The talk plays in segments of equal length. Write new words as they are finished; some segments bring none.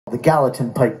the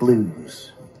Gallatin Pike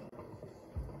Blues.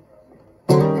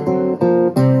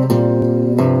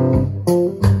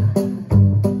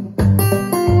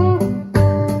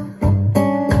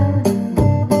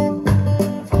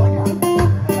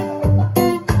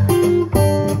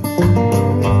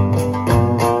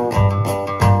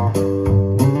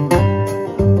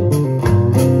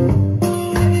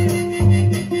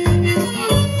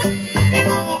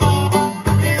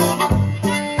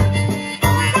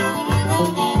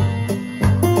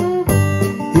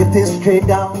 If this stray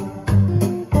dog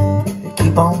they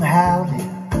keep on howling,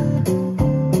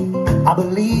 I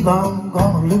believe I'm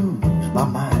gonna lose my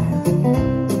mind.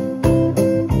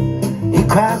 He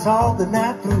cries all the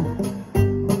night through,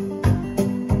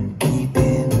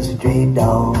 keeping the stray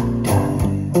dog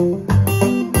tied.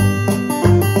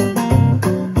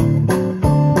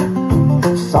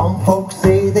 Some folks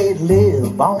say they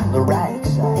live on the right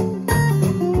side.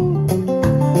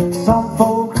 Some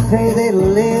folks say they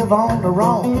live on the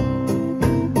wrong.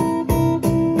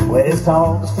 Well, it's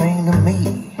all the same to me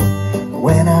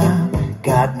when I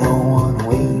got no one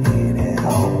waiting at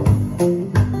home.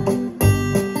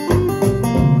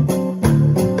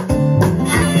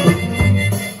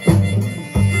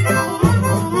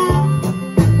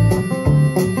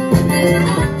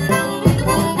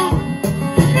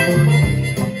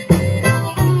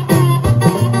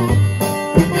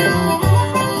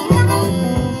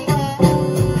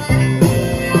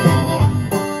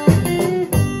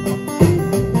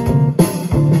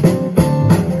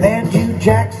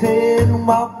 Jackson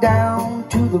walked down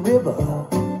to the river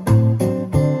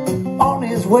on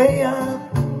his way up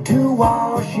to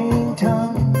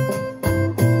Washington.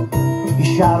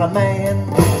 He shot a man,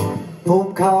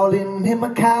 folk calling him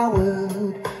a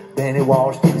coward. Then he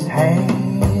washed his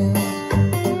hands.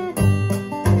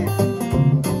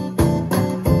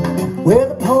 Where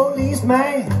the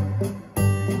policeman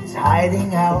is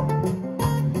hiding out,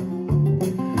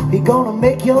 he gonna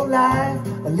make your life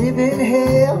a living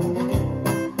hell.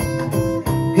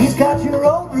 He's got your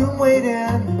old room waiting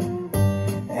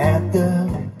at the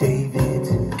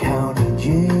Davidson County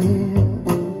Jail.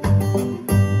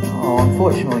 Oh,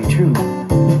 unfortunately true.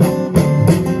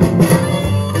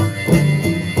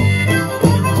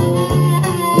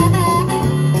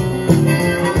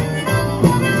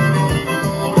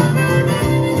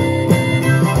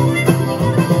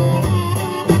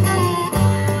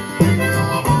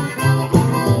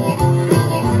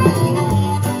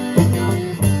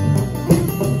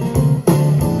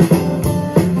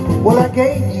 Well, I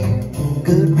gave you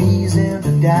good reason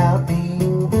to doubt me,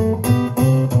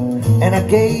 and I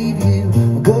gave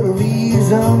you good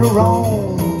reason to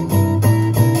roam.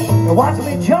 Now watch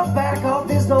me jump back off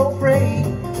this old freight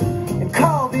and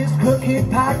call this crooked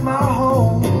pike my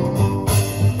home.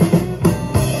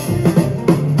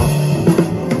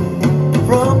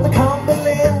 From the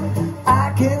Cumberland,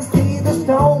 I can see the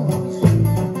stones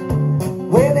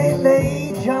where they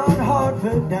laid John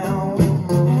Hartford down.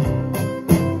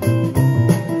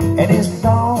 And his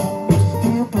songs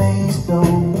still play so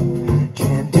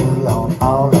gentle on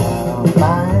all our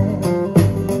minds.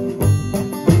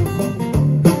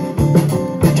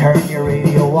 Turn your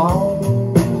radio on.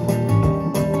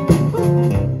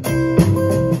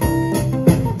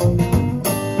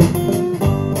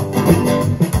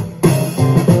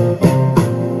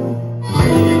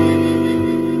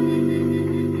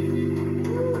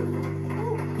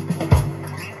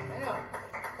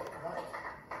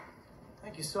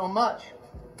 Thank you so much.